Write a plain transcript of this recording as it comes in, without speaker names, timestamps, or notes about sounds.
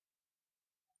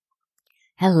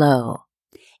Hello,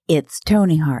 it's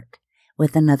Tony Hart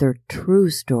with another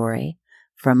true story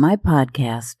from my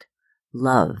podcast,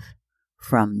 Love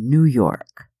from New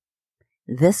York.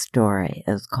 This story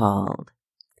is called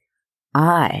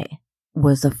I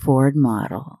Was a Ford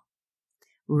Model.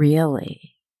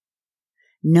 Really?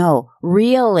 No,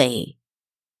 really.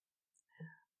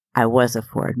 I was a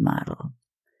Ford model.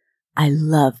 I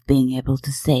love being able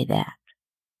to say that.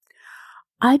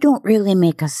 I don't really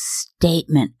make a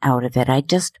statement out of it. I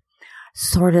just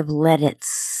sort of let it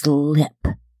slip.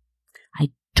 I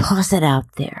toss it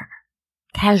out there,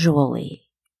 casually.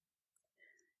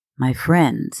 My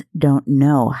friends don't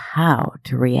know how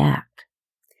to react.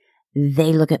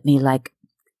 They look at me like,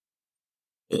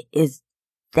 is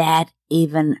that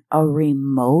even a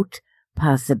remote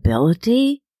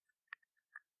possibility?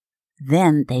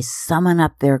 Then they summon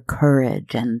up their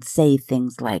courage and say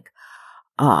things like,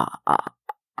 a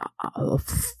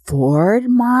Ford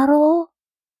model?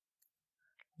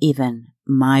 Even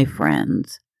my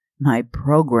friends, my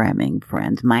programming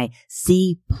friends, my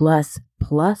C++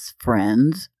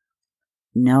 friends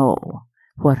know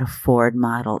what a Ford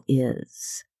model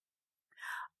is.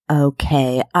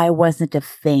 Okay, I wasn't a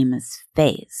famous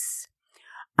face.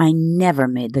 I never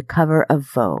made the cover of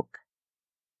Vogue.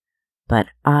 But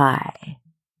I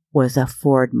was a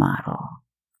Ford model.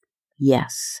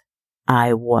 Yes,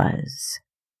 I was.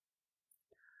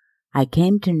 I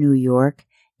came to New York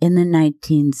in the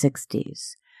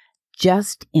 1960s,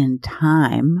 just in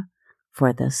time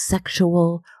for the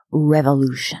sexual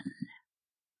revolution.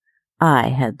 I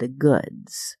had the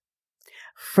goods.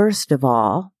 First of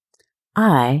all,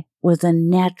 I was a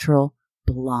natural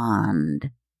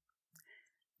blonde.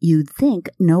 You'd think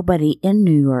nobody in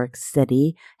New York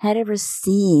City had ever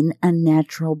seen a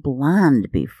natural blonde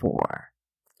before.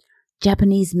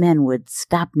 Japanese men would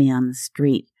stop me on the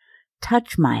street,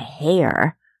 touch my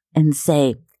hair, and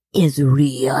say, "Is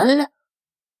real?"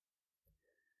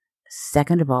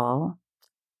 Second of all,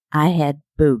 I had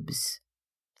boobs.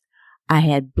 I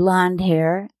had blonde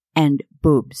hair and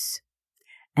boobs,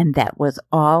 and that was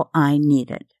all I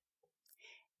needed.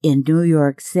 In New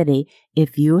York City,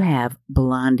 if you have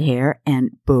blonde hair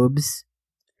and boobs,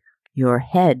 your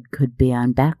head could be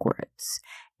on backwards,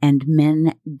 and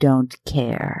men don't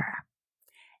care.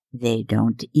 They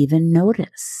don't even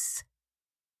notice.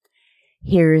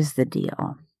 Here's the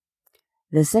deal.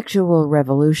 The sexual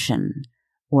revolution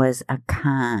was a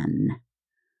con,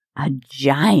 a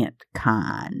giant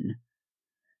con.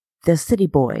 The city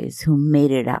boys who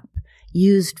made it up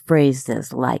used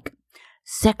phrases like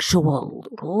sexual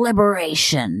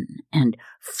liberation and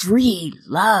free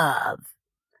love.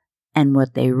 And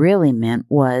what they really meant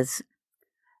was,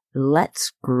 let's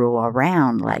screw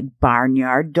around like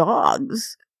barnyard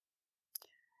dogs.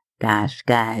 Gosh,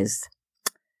 guys,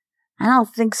 I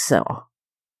don't think so.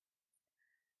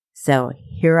 So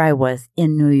here I was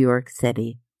in New York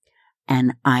City,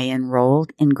 and I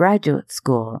enrolled in graduate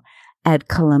school at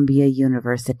Columbia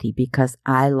University because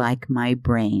I like my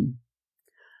brain.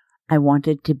 I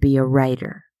wanted to be a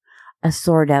writer, a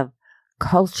sort of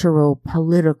cultural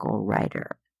political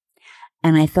writer,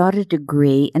 and I thought a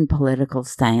degree in political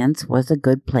science was a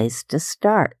good place to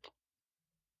start.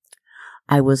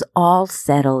 I was all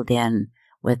settled in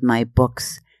with my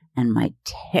books and my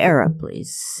terribly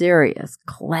serious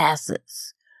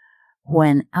classes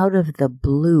when out of the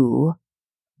blue,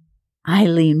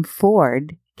 Eileen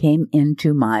Ford came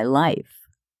into my life.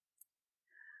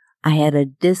 I had a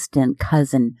distant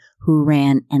cousin who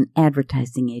ran an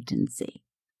advertising agency.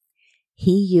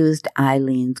 He used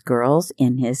Eileen's girls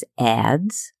in his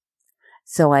ads,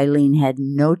 so Eileen had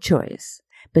no choice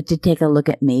but to take a look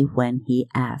at me when he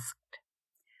asked.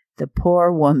 The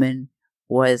poor woman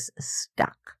was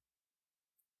stuck.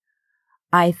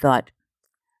 I thought,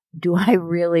 do I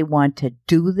really want to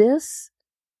do this?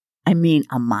 I mean,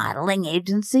 a modeling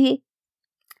agency?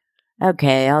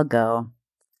 Okay, I'll go.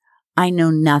 I know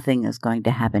nothing is going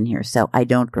to happen here, so I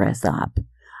don't dress up.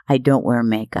 I don't wear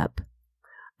makeup.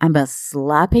 I'm a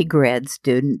sloppy grad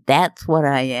student. That's what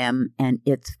I am, and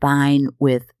it's fine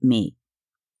with me.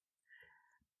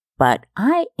 But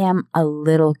I am a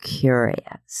little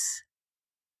curious.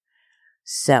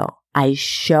 So I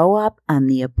show up on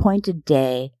the appointed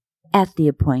day at the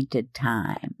appointed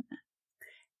time.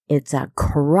 It's a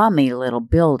crummy little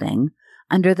building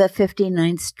under the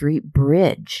 59th Street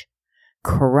Bridge.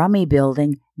 Crummy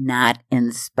building, not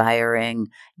inspiring,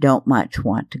 don't much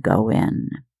want to go in.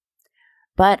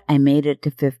 But I made it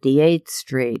to 58th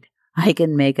Street. I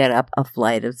can make it up a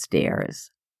flight of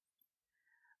stairs.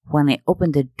 When I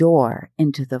opened the door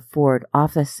into the Ford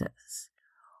offices,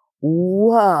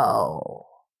 whoa!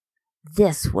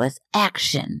 This was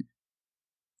action.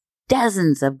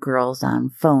 dozens of girls on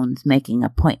phones making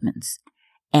appointments.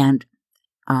 And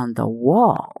on the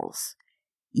walls,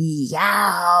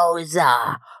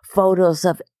 yowza, photos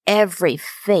of every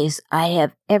face I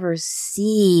have ever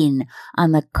seen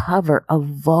on the cover of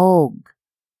Vogue.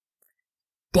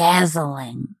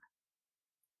 Dazzling.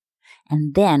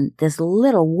 And then this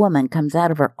little woman comes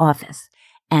out of her office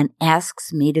and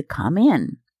asks me to come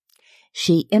in.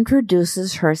 She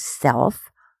introduces herself,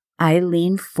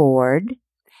 Eileen Ford,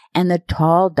 and the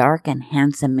tall, dark, and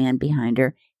handsome man behind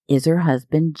her is her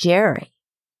husband, Jerry.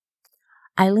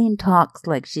 Eileen talks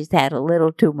like she's had a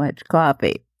little too much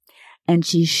coffee, and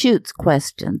she shoots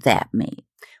questions at me.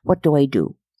 What do I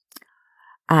do?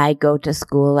 I go to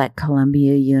school at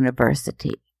Columbia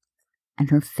University, and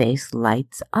her face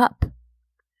lights up.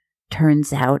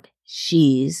 Turns out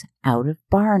she's out of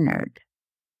Barnard.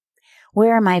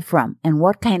 Where am I from, and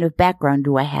what kind of background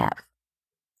do I have?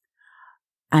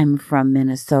 I'm from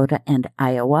Minnesota and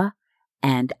Iowa,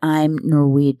 and I'm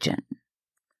Norwegian.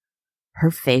 Her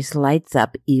face lights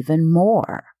up even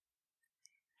more.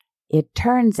 It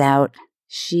turns out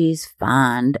she's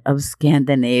fond of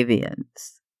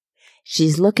Scandinavians.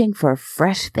 She's looking for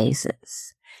fresh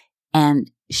faces, and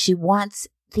she wants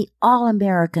the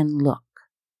all-American look.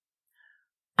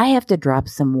 I have to drop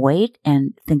some weight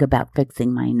and think about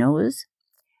fixing my nose,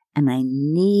 and I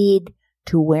need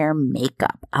to wear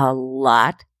makeup, a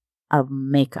lot of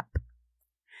makeup.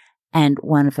 And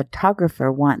when a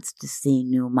photographer wants to see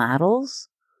new models,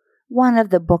 one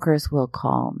of the bookers will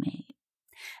call me.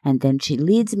 And then she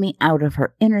leads me out of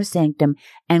her inner sanctum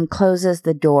and closes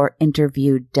the door.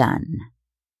 Interview done.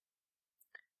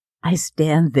 I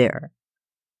stand there.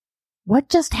 What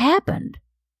just happened?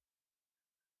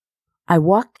 I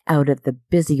walked out of the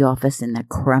busy office in the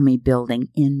crummy building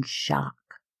in shock.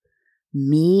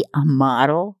 Me, a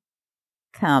model?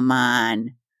 Come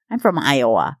on. I'm from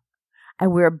Iowa. I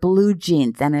wear blue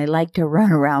jeans and I like to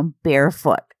run around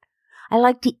barefoot. I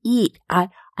like to eat. I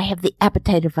have the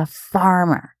appetite of a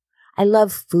farmer. I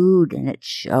love food and it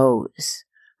shows.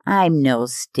 I'm no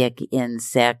stick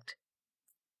insect.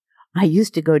 I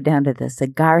used to go down to the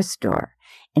cigar store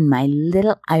in my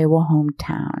little Iowa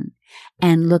hometown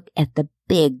and look at the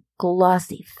big,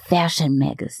 glossy fashion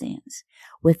magazines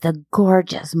with the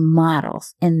gorgeous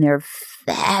models in their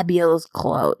fabulous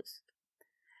clothes.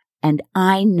 And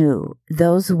I knew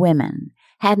those women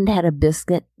hadn't had a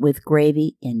biscuit with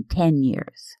gravy in 10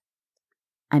 years.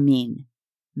 I mean,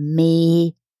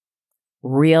 me?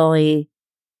 Really?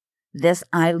 This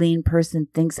Eileen person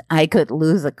thinks I could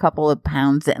lose a couple of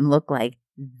pounds and look like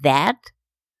that?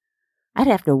 I'd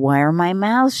have to wire my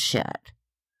mouth shut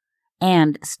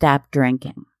and stop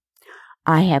drinking.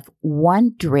 I have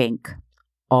one drink.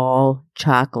 All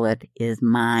chocolate is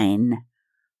mine.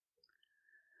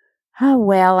 Oh,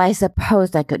 well, I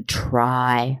suppose I could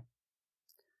try.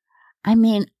 I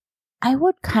mean, I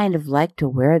would kind of like to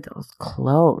wear those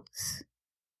clothes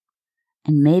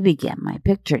and maybe get my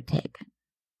picture taken.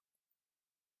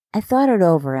 I thought it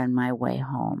over on my way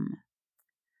home.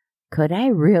 Could I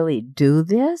really do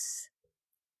this?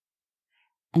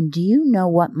 And do you know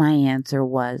what my answer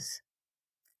was?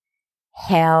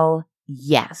 Hell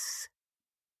yes.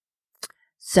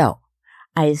 So,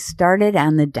 I started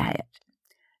on the diet.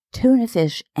 Tuna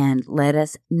fish and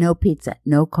lettuce, no pizza,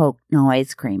 no Coke, no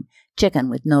ice cream, chicken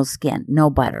with no skin, no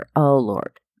butter. Oh,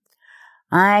 Lord.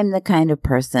 I'm the kind of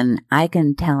person I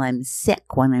can tell I'm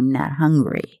sick when I'm not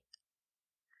hungry.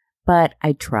 But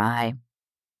I try.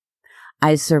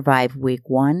 I survived week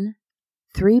 1,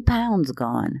 3 pounds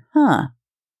gone.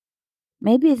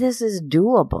 Maybe this is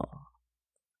doable.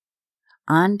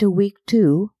 On to week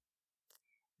 2.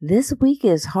 This week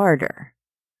is harder.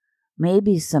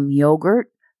 Maybe some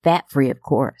yogurt, fat-free, of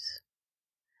course.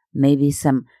 Maybe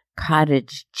some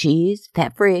cottage cheese,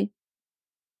 fat-free.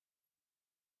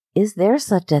 Is there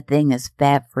such a thing as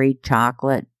fat-free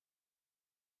chocolate?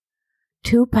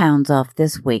 2 pounds off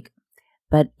this week,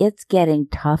 but it's getting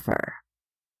tougher.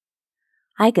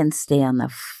 I can stay on the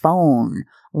phone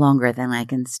longer than I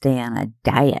can stay on a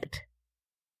diet.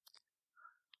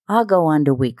 I'll go on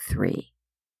to week 3.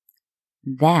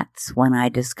 That's when I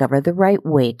discover the right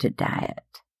way to diet.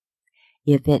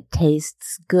 If it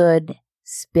tastes good,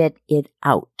 spit it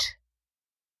out.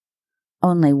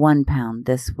 Only 1 pound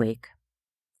this week.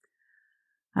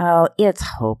 Oh, it's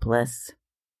hopeless.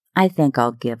 I think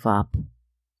I'll give up.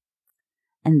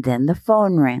 And then the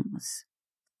phone rings.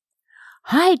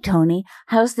 Hi, Tony.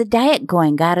 How's the diet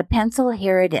going? Got a pencil?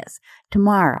 Here it is.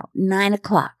 Tomorrow, 9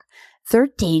 o'clock,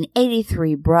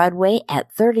 1383 Broadway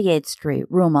at 38th Street,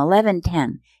 room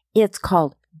 1110. It's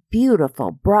called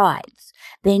Beautiful Brides.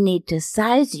 They need to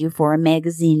size you for a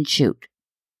magazine shoot.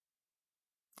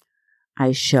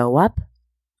 I show up.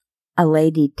 A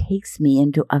lady takes me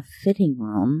into a fitting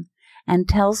room and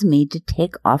tells me to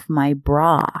take off my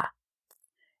bra.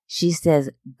 She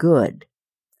says, "Good."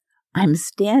 I'm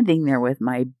standing there with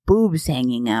my boobs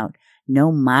hanging out.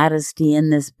 No modesty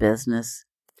in this business.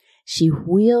 She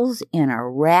wheels in a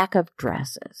rack of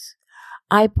dresses.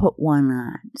 I put one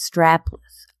on,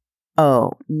 strapless.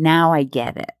 Oh, now I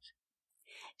get it.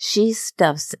 She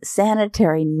stuffs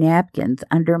sanitary napkins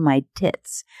under my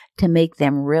tits to make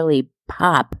them really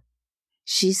pop.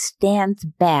 She stands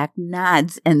back,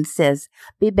 nods, and says,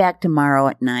 "Be back tomorrow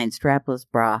at 9, strapless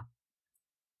bra."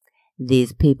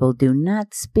 These people do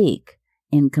not speak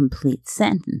in complete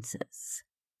sentences.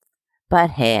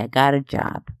 But hey, I got a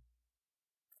job.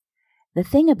 The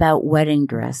thing about wedding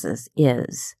dresses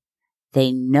is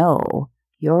they know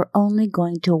you're only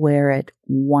going to wear it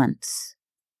once.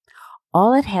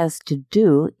 All it has to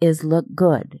do is look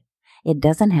good. It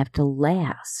doesn't have to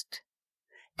last.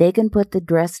 They can put the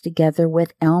dress together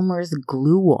with Elmer's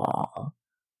glue-all.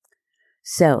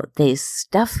 So they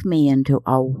stuff me into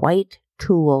a white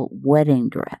tulle wedding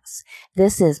dress.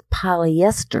 This is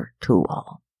polyester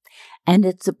tulle, and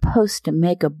it's supposed to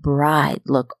make a bride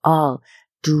look all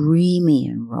dreamy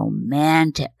and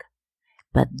romantic.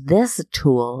 But this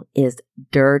tulle is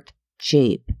dirt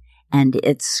cheap, and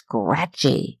it's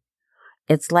scratchy.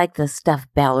 It's like the stuff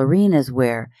ballerinas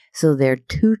wear, so their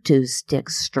tutus stick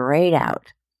straight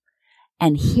out.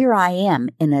 And here I am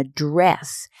in a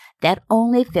dress that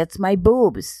only fits my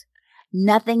boobs.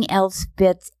 Nothing else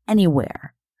fits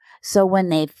anywhere. So when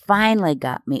they finally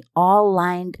got me all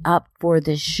lined up for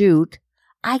the shoot,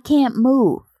 I can't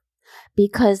move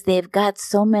because they've got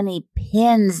so many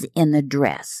pins in the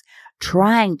dress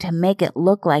trying to make it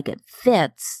look like it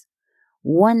fits.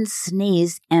 One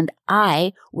sneeze and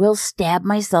I will stab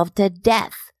myself to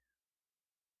death.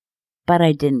 But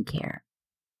I didn't care.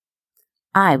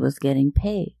 I was getting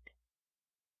paid.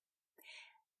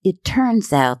 It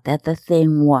turns out that the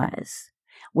thing was,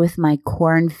 with my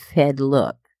corn-fed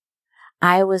look,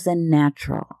 I was a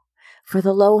natural for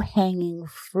the low-hanging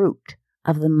fruit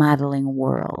of the modeling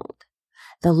world,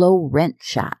 the low-rent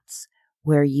shots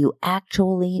where you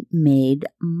actually made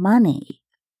money.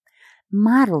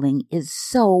 Modeling is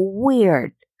so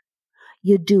weird.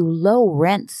 You do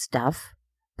low-rent stuff,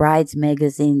 brides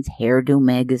magazines, hairdo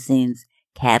magazines,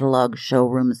 catalog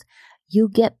showrooms. You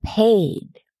get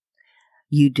paid.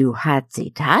 You do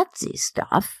hotsy-totsy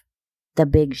stuff, the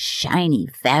big shiny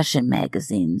fashion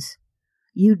magazines.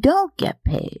 You don't get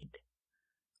paid.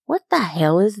 What the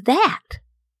hell is that?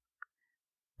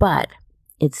 But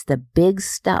it's the big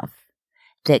stuff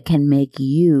that can make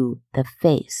you the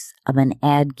face of an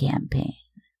ad campaign.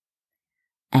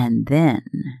 And then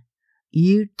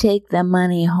you take the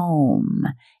money home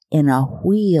in a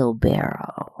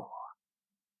wheelbarrow.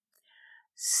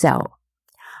 So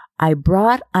I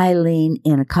brought Eileen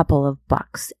in a couple of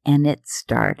bucks, and it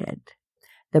started.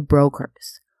 The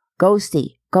brokers. Go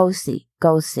see, go see,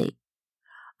 go see.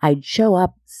 I'd show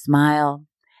up, smile.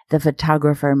 The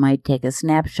photographer might take a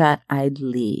snapshot. I'd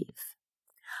leave.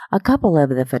 A couple of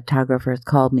the photographers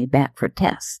called me back for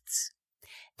tests.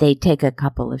 They'd take a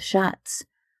couple of shots,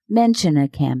 mention a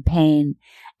campaign,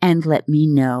 and let me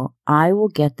know I will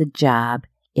get the job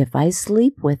if I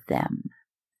sleep with them.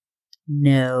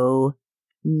 No,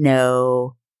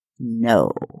 no,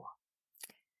 no.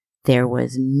 There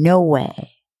was no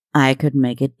way I could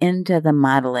make it into the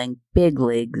modeling big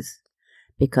leagues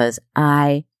because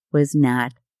I was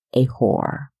not a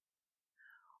whore.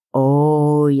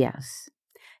 Oh, yes.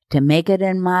 To make it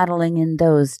in modeling in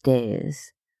those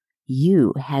days,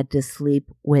 you had to sleep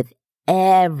with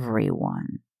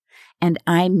everyone. And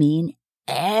I mean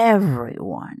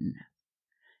everyone.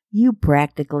 You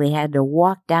practically had to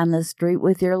walk down the street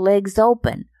with your legs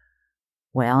open.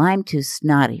 Well, I'm too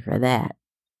snotty for that.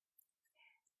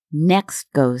 Next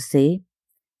go-see,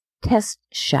 test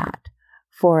shot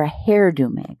for a hairdo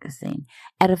magazine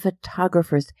at a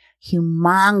photographer's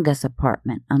humongous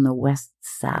apartment on the west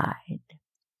side.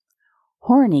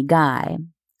 Horny guy,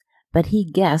 but he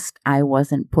guessed I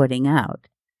wasn't putting out,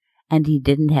 and he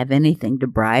didn't have anything to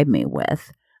bribe me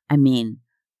with. I mean,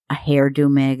 a hairdo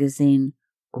magazine?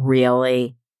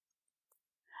 Really?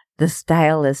 The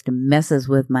stylist messes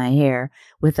with my hair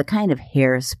with a kind of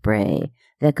hairspray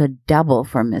that could double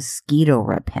for mosquito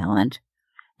repellent,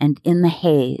 and in the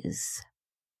haze,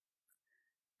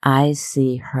 I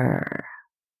see her.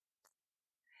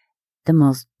 The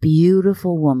most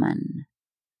beautiful woman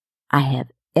I have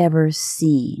ever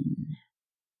seen.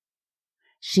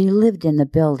 She lived in the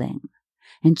building,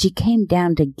 and she came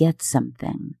down to get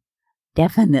something.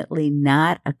 Definitely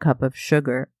not a cup of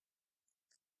sugar.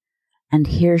 And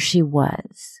here she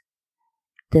was,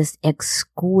 this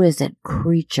exquisite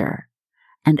creature,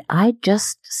 and I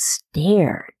just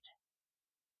stared.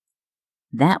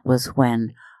 That was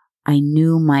when I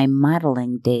knew my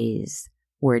modeling days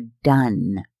were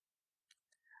done.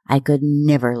 I could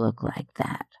never look like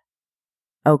that.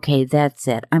 Okay, that's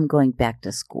it. I'm going back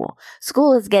to school.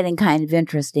 School is getting kind of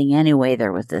interesting anyway.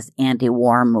 There was this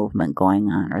anti-war movement going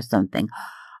on or something.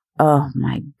 Oh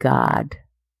my God.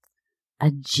 A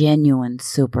genuine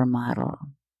supermodel.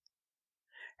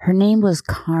 Her name was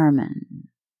Carmen.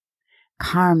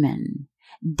 Carmen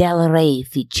Del Rey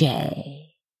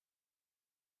Fiche.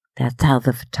 That's how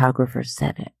the photographer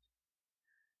said it.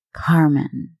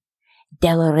 Carmen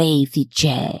Del Rey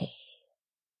Fiche.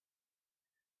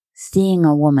 Seeing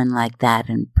a woman like that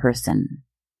in person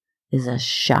is a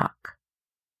shock.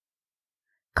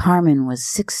 Carmen was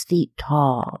 6 feet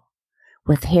tall,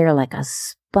 with hair like a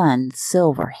spun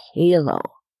silver halo,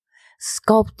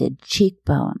 sculpted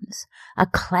cheekbones, a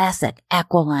classic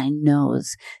aquiline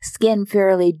nose, skin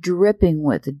fairly dripping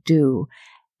with dew,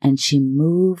 and she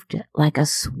moved like a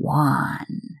swan.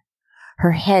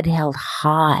 Her head held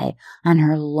high on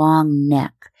her long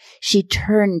neck. She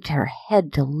turned her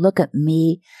head to look at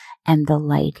me, and the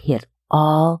light hit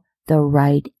all the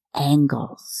right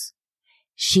angles.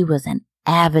 She was an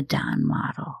Avedon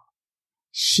model.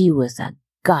 She was a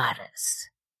goddess.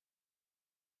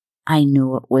 I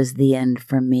knew it was the end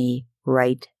for me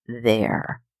right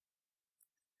there.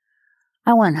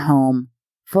 I went home,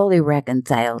 fully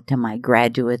reconciled to my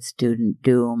graduate student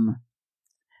doom.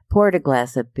 Poured a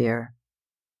glass of beer.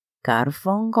 Got a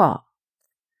phone call.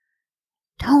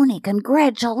 "Tony,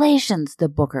 congratulations," the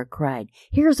booker cried.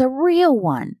 "Here's a real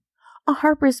one. A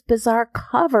Harper's Bazaar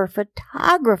cover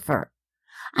photographer.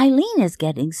 Eileen is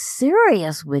getting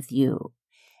serious with you.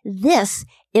 This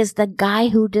is the guy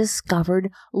who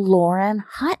discovered Lauren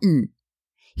Hutton.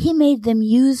 He made them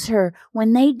use her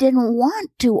when they didn't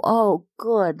want to. Oh,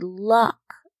 good luck."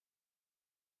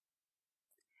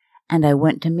 And I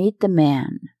went to meet the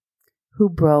man who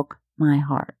broke my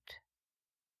heart.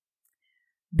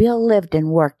 Bill lived and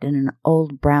worked in an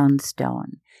old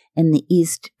brownstone in the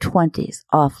East 20s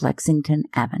off Lexington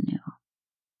Avenue.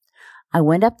 I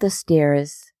went up the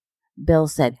stairs. Bill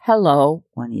said hello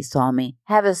when he saw me.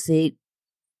 "Have a seat."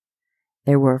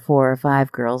 There were 4 or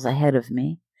 5 girls ahead of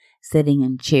me, sitting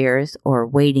in chairs or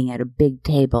waiting at a big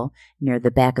table near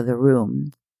the back of the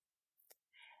room.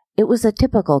 It was a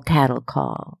typical cattle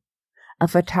call. A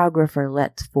photographer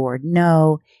lets Ford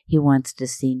know he wants to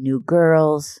see new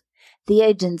girls. The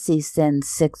agency sends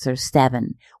 6 or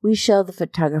 7. We show the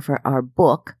photographer our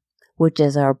book, which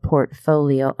is our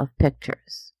portfolio of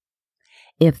pictures.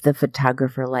 If the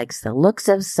photographer likes the looks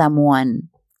of someone,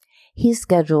 he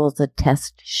schedules a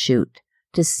test shoot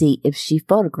to see if she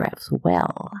photographs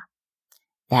well.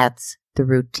 That's the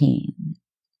routine.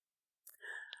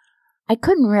 I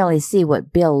couldn't really see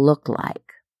what Bill looked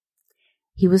like.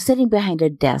 He was sitting behind a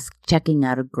desk checking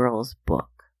out a girl's book.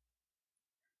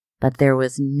 But there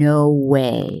was no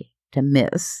way to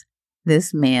miss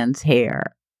this man's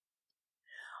hair.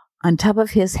 On top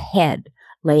of his head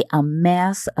lay a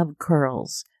mass of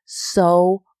curls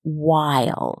so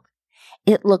wild,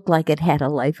 it looked like it had a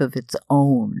life of its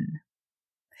own.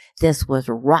 This was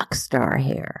rock star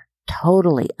hair,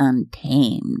 totally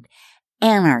untamed,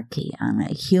 anarchy on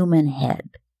a human head.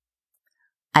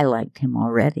 I liked him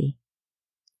already.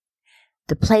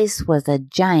 The place was a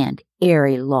giant,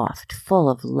 airy loft full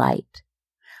of light.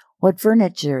 What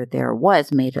furniture there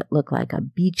was made it look like a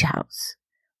beach house.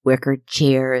 Wicker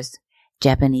chairs,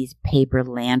 Japanese paper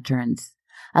lanterns,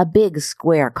 a big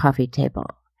square coffee table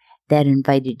that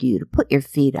invited you to put your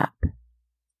feet up.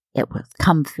 It was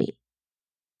comfy.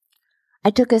 I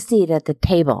took a seat at the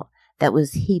table that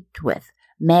was heaped with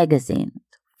magazines,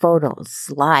 photos,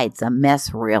 slides, a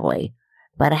mess really,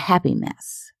 but a happy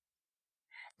mess.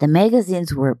 The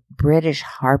magazines were British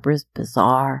Harper's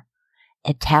Bazaar,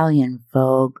 Italian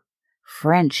Vogue,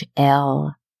 French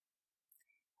Elle.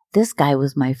 This guy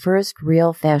was my first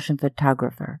real fashion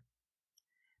photographer.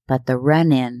 But the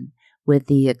run-in with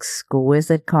the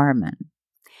exquisite Carmen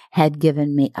had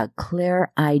given me a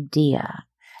clear idea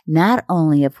not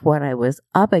only of what I was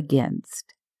up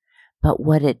against, but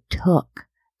what it took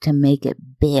to make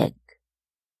it big.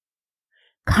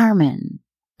 Carmen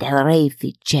Del Rey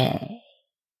Fiche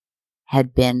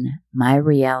had been my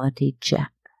reality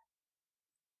check.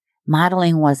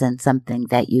 Modeling wasn't something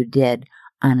that you did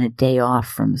on a day off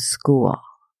from school.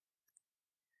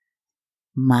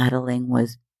 Modeling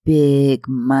was big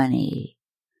money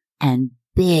and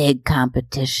big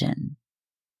competition,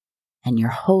 and your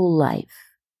whole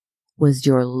life was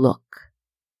your look.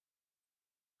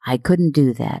 I couldn't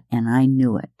do that, and I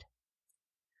knew it.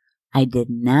 I did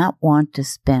not want to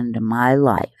spend my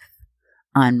life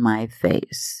on my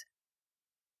face.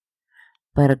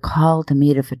 But a call to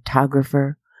meet a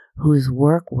photographer whose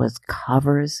work was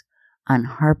covers on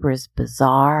Harper's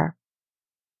Bazaar,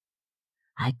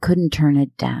 I couldn't turn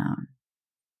it down.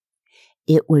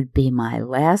 It would be my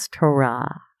last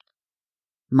hurrah,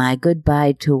 my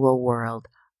goodbye to a world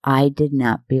I did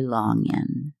not belong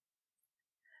in.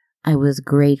 I was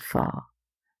grateful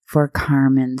for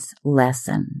Carmen's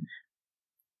lesson.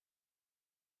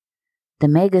 The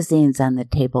magazines on the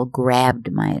table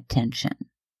grabbed my attention.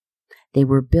 They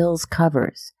were Bill's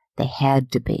covers. They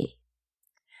had to be.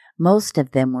 Most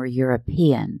of them were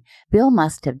European. Bill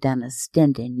must have done a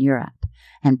stint in Europe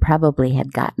and probably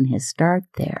had gotten his start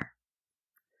there.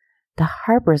 The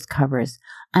Harper's covers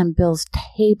on Bill's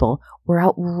table were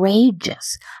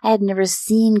outrageous. I had never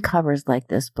seen covers like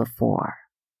this before.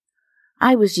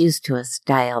 I was used to a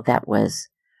style that was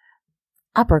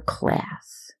upper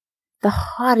class. The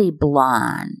haughty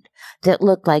blonde that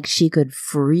looked like she could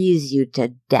freeze you to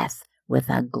death with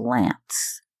a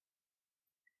glance.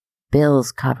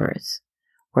 Bill's covers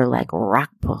were like rock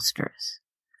posters,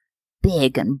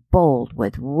 big and bold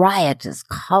with riotous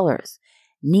colors,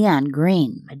 neon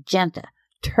green, magenta,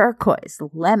 turquoise,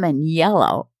 lemon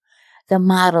yellow. The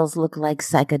models looked like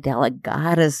psychedelic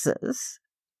goddesses.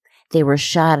 They were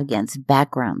shot against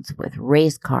backgrounds with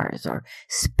race cars or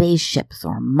spaceships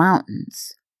or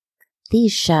mountains.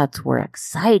 These shots were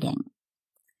exciting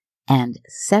and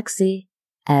sexy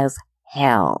as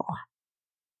hell.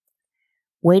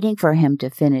 Waiting for him to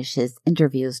finish his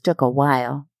interviews took a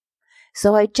while,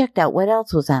 so I checked out what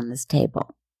else was on this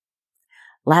table.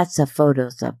 Lots of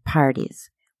photos of parties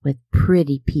with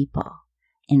pretty people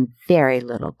in very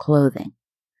little clothing,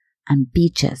 on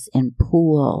beaches, in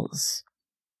pools.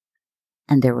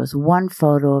 And there was one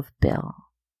photo of Bill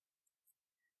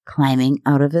climbing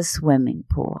out of a swimming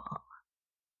pool,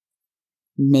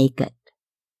 naked.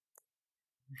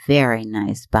 Very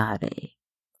nice body.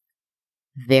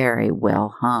 Very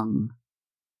well hung.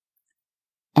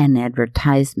 An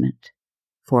advertisement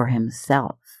for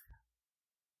himself.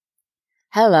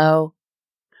 Hello.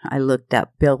 I looked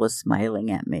up. Bill was smiling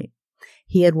at me.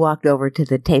 He had walked over to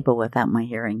the table without my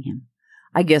hearing him.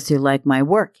 I guess you like my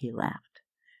work, he laughed.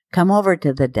 Come over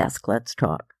to the desk. Let's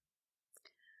talk.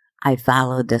 I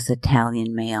followed this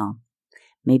Italian male,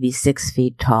 maybe 6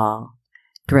 feet tall,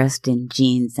 dressed in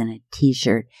jeans and a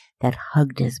t-shirt that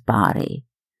hugged his body.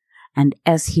 And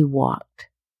as he walked,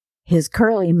 his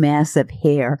curly mass of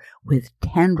hair with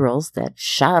tendrils that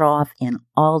shot off in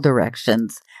all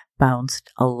directions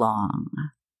bounced along.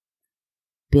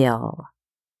 Bill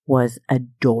was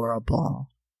adorable.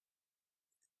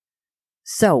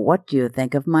 So, what do you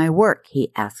think of my work?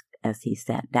 He asked as he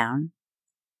sat down.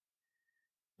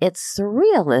 It's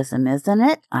surrealism, isn't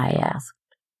it? I asked.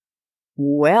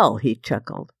 Well, he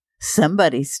chuckled,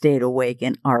 somebody stayed awake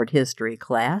in art history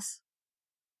class.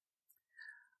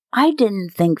 I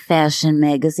didn't think fashion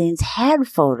magazines had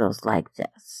photos like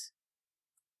this.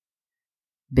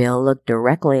 Bill looked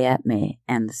directly at me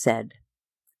and said,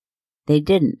 They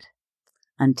didn't,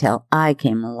 until I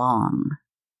came along.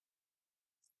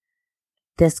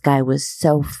 This guy was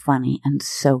so funny and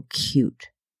so cute.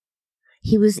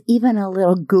 He was even a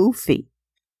little goofy.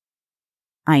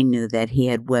 I knew that he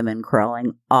had women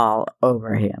crawling all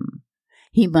over him.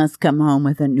 He must come home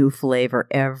with a new flavor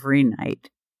every night.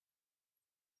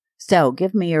 So,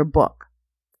 give me your book.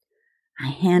 I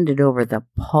handed over the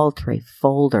paltry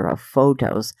folder of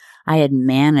photos I had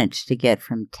managed to get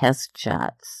from test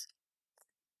shots.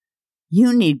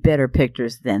 You need better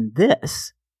pictures than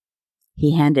this.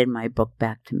 He handed my book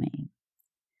back to me.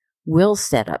 We'll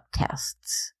set up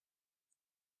tests.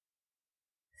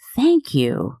 Thank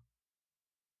you.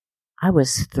 I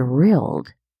was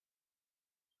thrilled.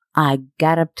 I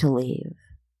got up to leave.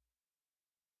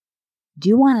 Do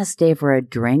you want to stay for a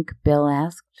drink? Bill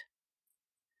asked.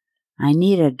 I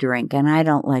need a drink, and I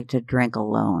don't like to drink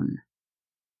alone.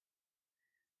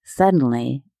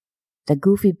 Suddenly, the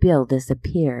goofy Bill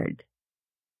disappeared.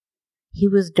 He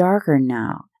was darker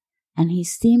now, and he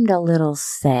seemed a little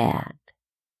sad.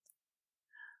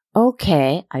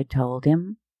 Okay, I told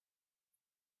him.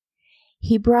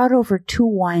 He brought over 2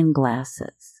 wine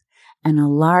glasses and a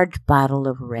large bottle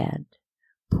of red,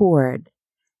 poured,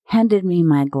 handed me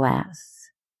my glass,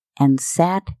 and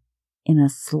sat in a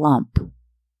slump.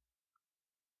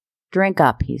 Drink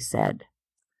up, he said,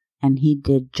 and he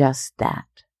did just that.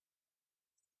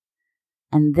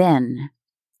 And then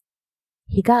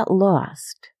he got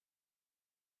lost.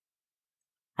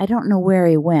 I don't know where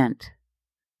he went,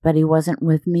 but he wasn't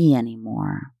with me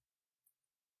anymore.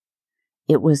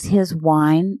 It was his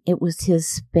wine. It was his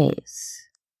space.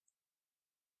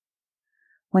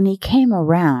 When he came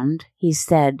around, he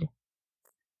said,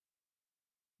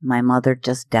 "My mother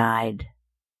just died."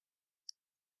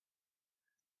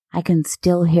 I can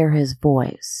still hear his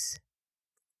voice.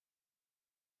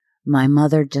 "My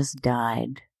mother just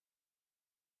died.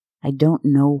 I don't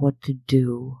know what to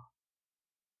do."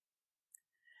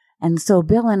 And so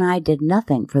Bill and I did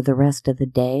nothing for the rest of the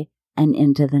day and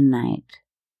into the night.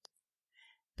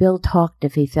 Bill talked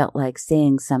if he felt like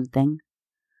saying something.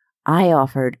 I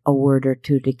offered a word or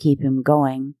two to keep him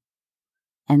going,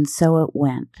 and so it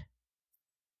went.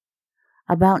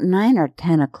 About 9 or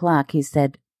 10 o'clock, he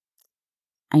said,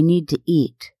 "I need to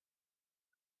eat."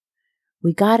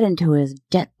 We got into his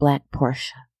jet black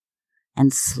Porsche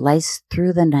and sliced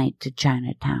through the night to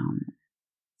Chinatown.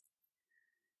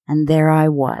 And there I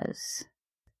was,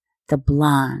 the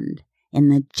blonde in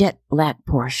the jet black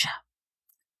Porsche,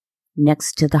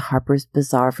 next to the Harper's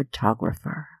Bazaar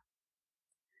photographer.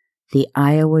 The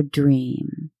Iowa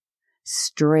dream,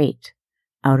 straight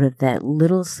out of that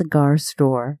little cigar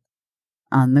store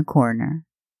on the corner.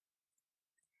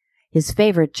 His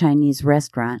favorite Chinese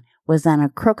restaurant was on a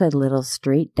crooked little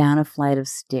street down a flight of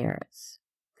stairs.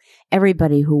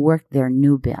 Everybody who worked there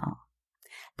knew Bill.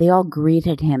 They all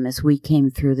greeted him as we came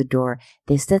through the door.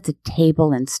 They set the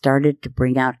table and started to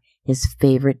bring out his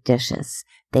favorite dishes.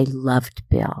 They loved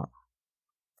Bill.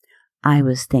 I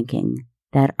was thinking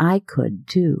that I could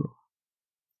too.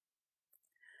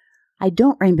 I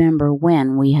don't remember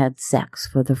when we had sex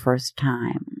for the first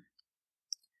time.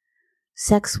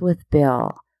 Sex with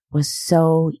Bill was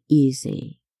so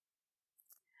easy.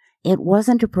 It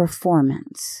wasn't a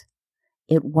performance.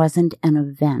 It wasn't an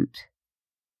event.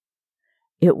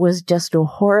 It was just a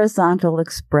horizontal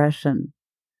expression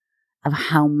of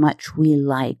how much we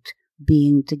liked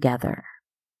being together.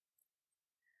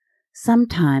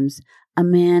 Sometimes a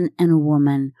man and a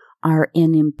woman are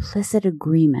in implicit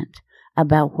agreement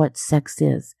about what sex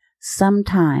is.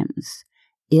 Sometimes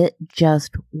it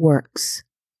just works.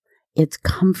 It's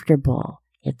comfortable.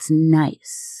 It's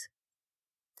nice.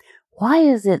 Why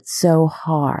is it so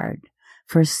hard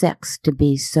for sex to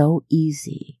be so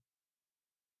easy?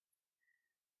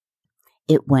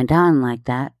 It went on like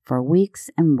that for weeks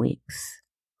and weeks.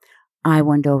 I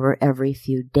went over every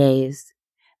few days.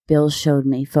 Bill showed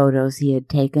me photos he had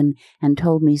taken and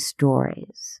told me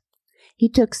stories. He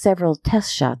took several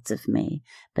test shots of me,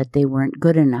 but they weren't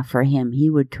good enough for him. He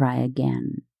would try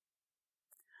again.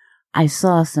 I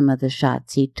saw some of the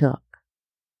shots he took.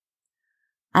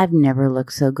 I've never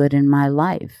looked so good in my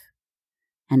life,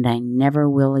 and I never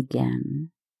will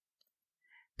again.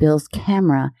 Bill's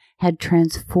camera had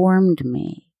transformed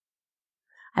me.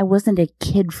 I wasn't a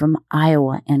kid from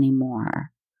Iowa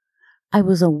anymore. I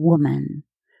was a woman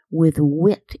with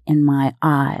wit in my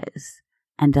eyes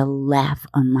and a laugh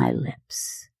on my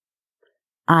lips.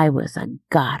 I was a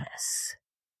goddess.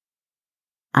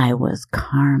 I was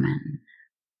Carmen.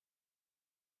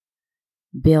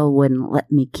 Bill wouldn't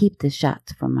let me keep the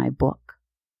shots from my book.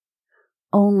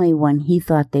 Only when he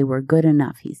thought they were good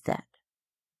enough, he said.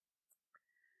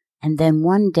 And then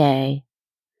one day,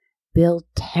 Bill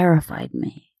terrified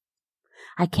me.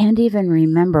 I can't even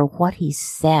remember what he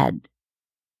said.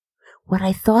 What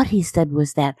I thought he said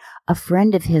was that a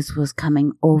friend of his was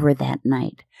coming over that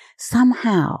night.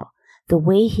 Somehow, the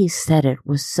way he said it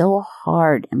was so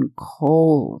hard and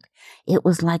cold. It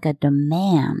was like a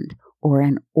demand or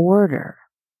an order.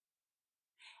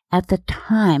 At the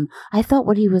time, I thought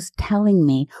what he was telling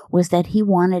me was that he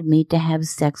wanted me to have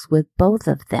sex with both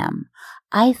of them.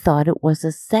 I thought it was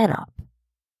a setup.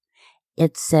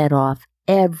 It set off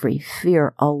every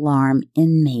fear alarm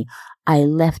in me. I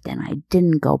left and I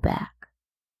didn't go back.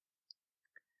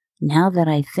 Now that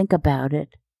I think about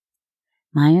it,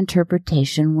 my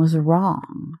interpretation was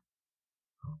wrong.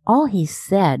 All he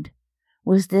said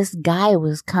was this guy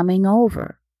was coming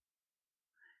over.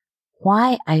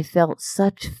 Why I felt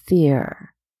such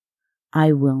fear,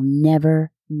 I will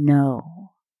never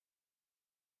know.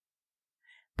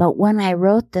 But when I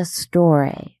wrote this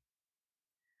story,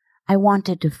 I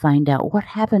wanted to find out what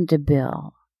happened to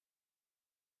Bill.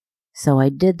 So I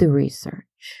did the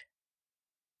research.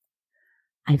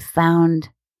 I found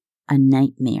a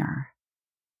nightmare.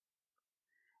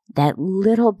 That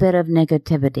little bit of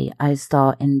negativity I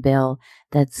saw in Bill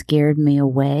that scared me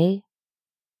away,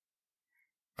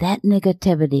 that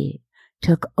negativity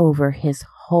took over his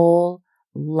whole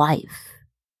life.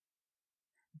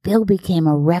 Bill became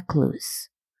a recluse,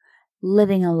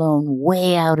 living alone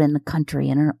way out in the country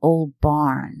in an old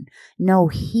barn. No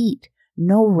heat,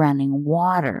 no running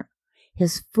water.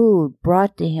 His food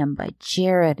brought to him by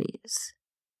charities.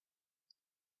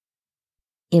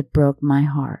 It broke my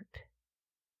heart.